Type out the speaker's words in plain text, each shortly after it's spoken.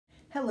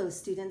Hello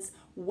students,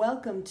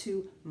 welcome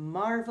to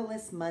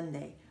Marvelous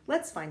Monday.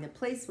 Let's find a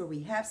place where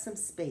we have some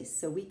space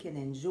so we can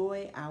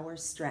enjoy our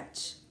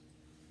stretch.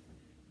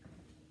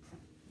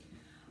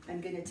 I'm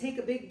going to take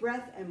a big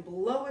breath and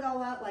blow it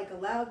all out like a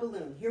loud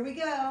balloon. Here we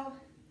go.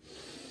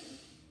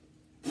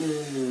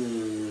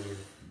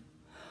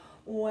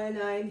 When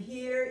I'm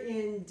here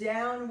in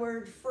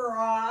downward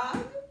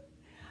frog,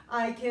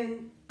 I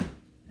can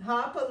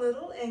hop a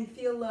little and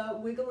feel a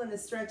wiggle and a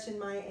stretch in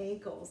my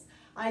ankles.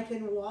 I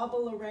can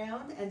wobble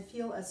around and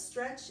feel a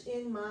stretch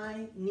in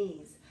my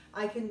knees.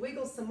 I can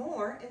wiggle some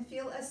more and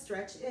feel a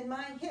stretch in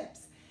my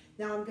hips.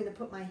 Now I'm going to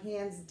put my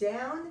hands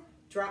down,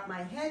 drop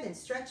my head, and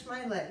stretch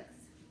my legs.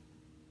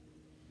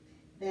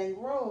 Then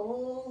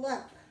roll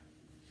up.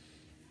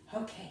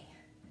 Okay,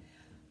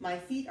 my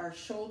feet are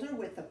shoulder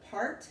width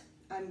apart.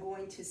 I'm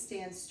going to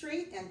stand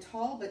straight and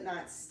tall but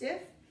not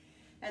stiff.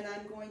 And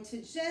I'm going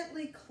to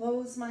gently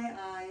close my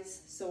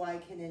eyes so I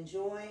can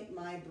enjoy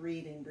my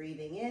breathing.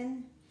 Breathing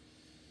in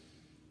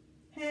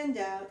and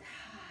out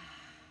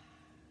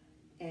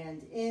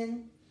and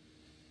in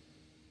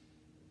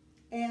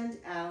and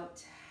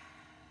out.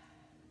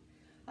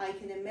 I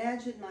can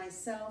imagine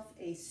myself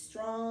a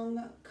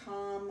strong,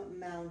 calm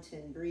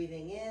mountain.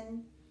 Breathing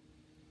in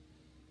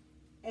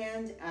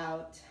and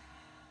out.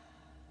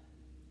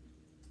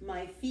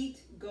 My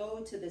feet go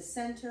to the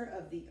center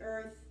of the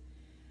earth.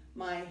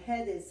 My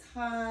head is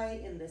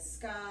high in the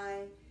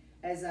sky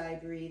as I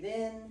breathe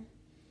in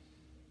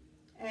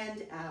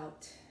and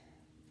out.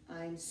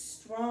 I'm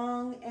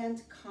strong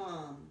and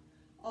calm.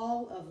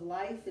 All of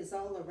life is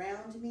all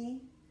around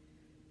me.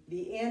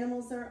 The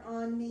animals are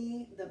on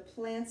me. The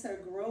plants are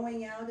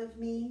growing out of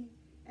me.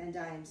 And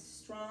I'm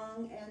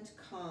strong and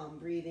calm.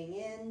 Breathing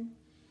in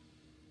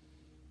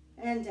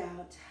and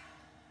out.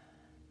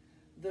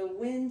 The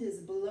wind is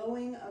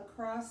blowing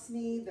across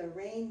me. The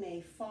rain may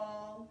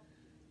fall.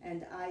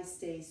 And I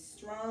stay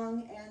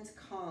strong and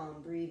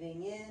calm,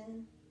 breathing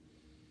in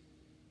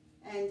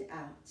and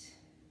out.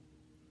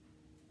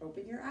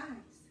 Open your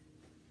eyes.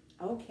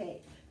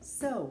 Okay,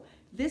 so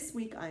this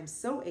week I'm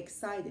so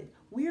excited.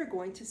 We are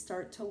going to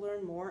start to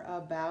learn more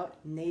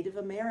about Native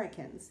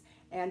Americans.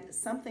 And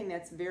something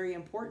that's very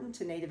important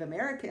to Native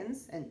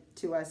Americans, and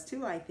to us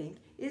too, I think,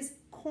 is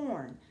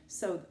corn.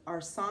 So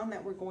our song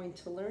that we're going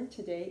to learn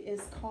today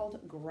is called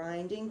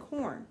Grinding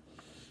Corn.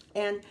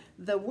 And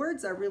the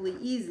words are really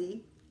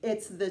easy.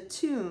 It's the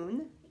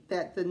tune,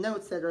 the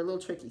notes that are a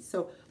little tricky.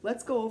 So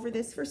let's go over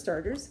this for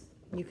starters.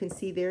 You can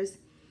see there's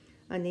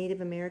a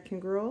Native American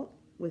girl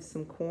with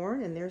some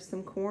corn, and there's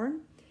some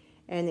corn.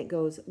 And it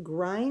goes,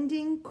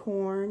 grinding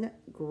corn,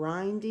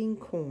 grinding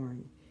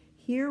corn.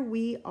 Here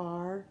we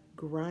are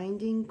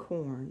grinding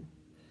corn.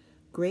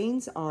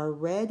 Grains are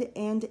red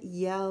and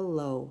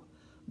yellow,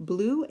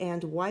 blue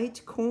and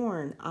white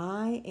corn.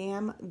 I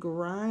am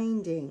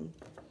grinding.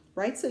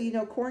 Right? So, you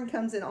know, corn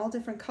comes in all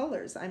different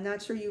colors. I'm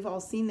not sure you've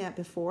all seen that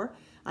before.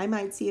 I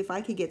might see if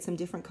I could get some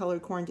different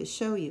colored corn to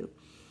show you.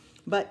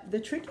 But the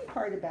tricky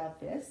part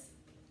about this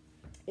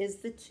is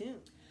the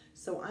tune.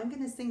 So I'm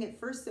going to sing it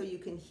first so you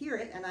can hear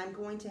it, and I'm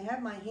going to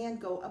have my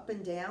hand go up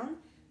and down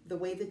the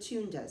way the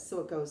tune does. So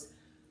it goes,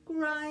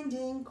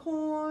 grinding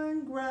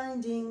corn,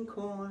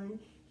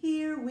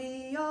 here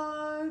we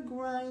are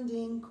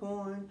grinding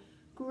corn.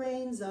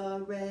 Grains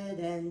are red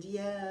and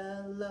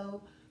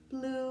yellow,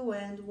 blue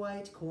and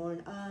white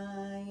corn,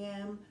 I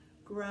am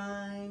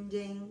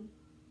grinding.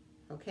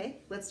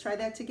 Okay, let's try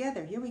that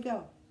together. Here we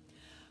go.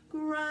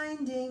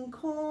 Grinding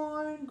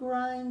corn,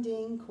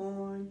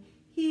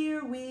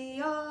 here we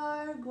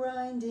are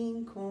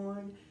grinding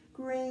corn.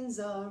 Grains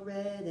are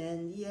red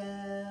and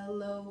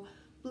yellow,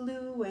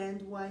 blue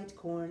and white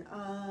corn,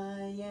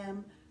 I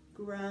am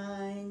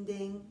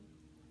grinding.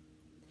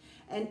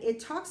 And it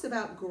talks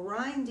about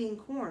grinding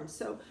corn.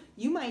 So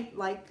you might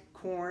like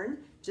corn,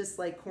 just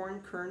like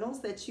corn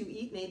kernels that you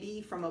eat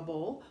maybe from a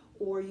bowl,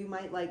 or you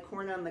might like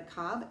corn on the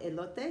cob,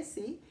 elote,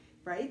 see,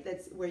 right?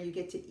 That's where you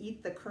get to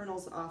eat the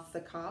kernels off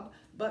the cob.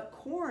 But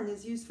corn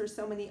is used for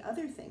so many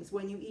other things.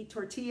 When you eat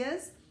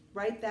tortillas,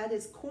 right, that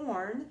is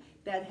corn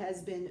that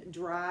has been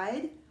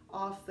dried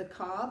off the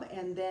cob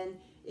and then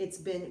it's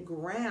been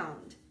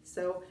ground.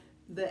 So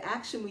the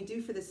action we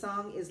do for the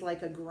song is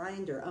like a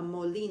grinder, a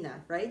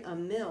molina, right? A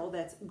mill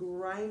that's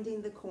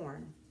grinding the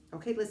corn.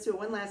 Okay, let's do it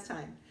one last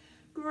time.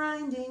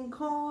 Grinding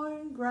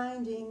corn,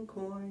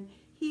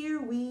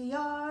 here we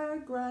are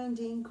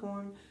grinding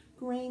corn.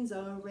 Grains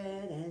are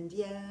red and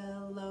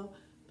yellow,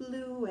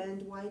 blue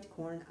and white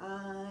corn,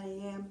 I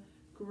am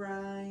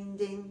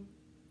grinding.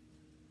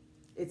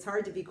 It's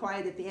hard to be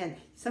quiet at the end.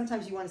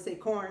 Sometimes you want to say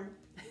corn.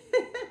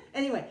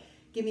 Anyway,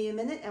 give me a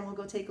minute and we'll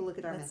go take a look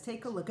at our message. Let's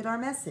take a look at our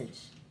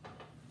message.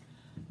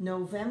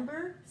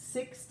 November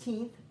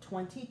 16th,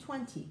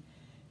 2020.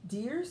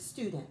 Dear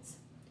students,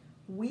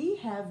 we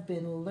have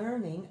been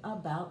learning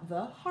about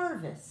the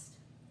harvest.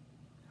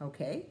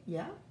 Okay,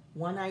 yeah,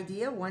 one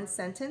idea, one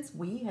sentence.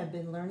 We have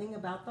been learning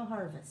about the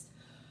harvest.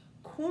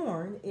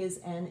 Corn is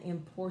an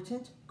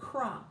important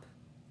crop.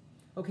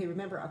 Okay,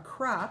 remember a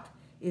crop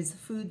is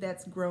food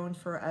that's grown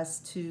for us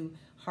to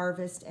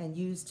harvest and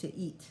use to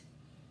eat.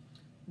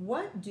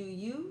 What do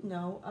you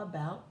know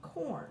about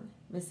corn?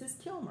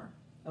 Mrs. Kilmer.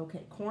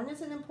 Okay, corn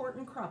is an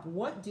important crop.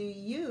 What do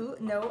you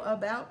know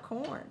about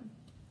corn?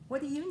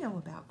 What do you know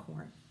about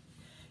corn?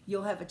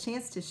 You'll have a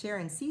chance to share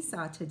in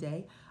Seesaw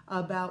today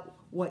about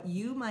what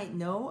you might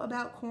know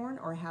about corn,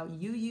 or how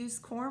you use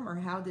corn, or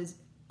how does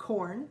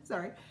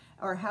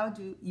or how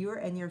do you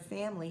and your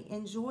family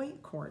enjoy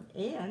corn.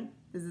 And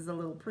this is a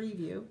little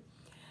preview.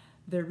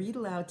 The read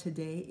aloud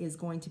today is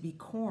going to be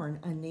Corn,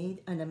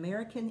 an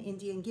American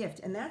Indian Gift.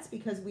 And that's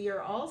because we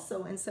are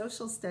also in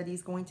social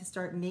studies going to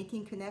start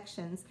making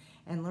connections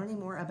and learning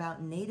more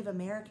about Native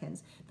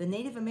Americans. The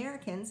Native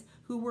Americans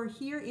who were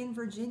here in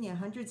Virginia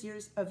hundreds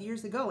of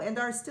years ago and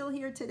are still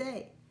here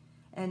today.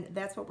 And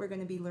that's what we're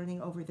going to be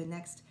learning over the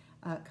next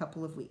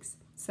couple of weeks.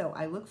 So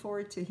I look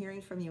forward to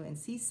hearing from you in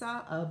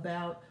Seesaw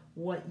about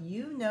what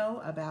you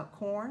know about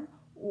corn,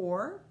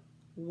 or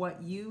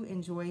what you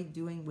enjoy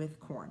doing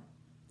with corn.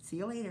 See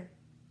you later.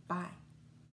 Bye.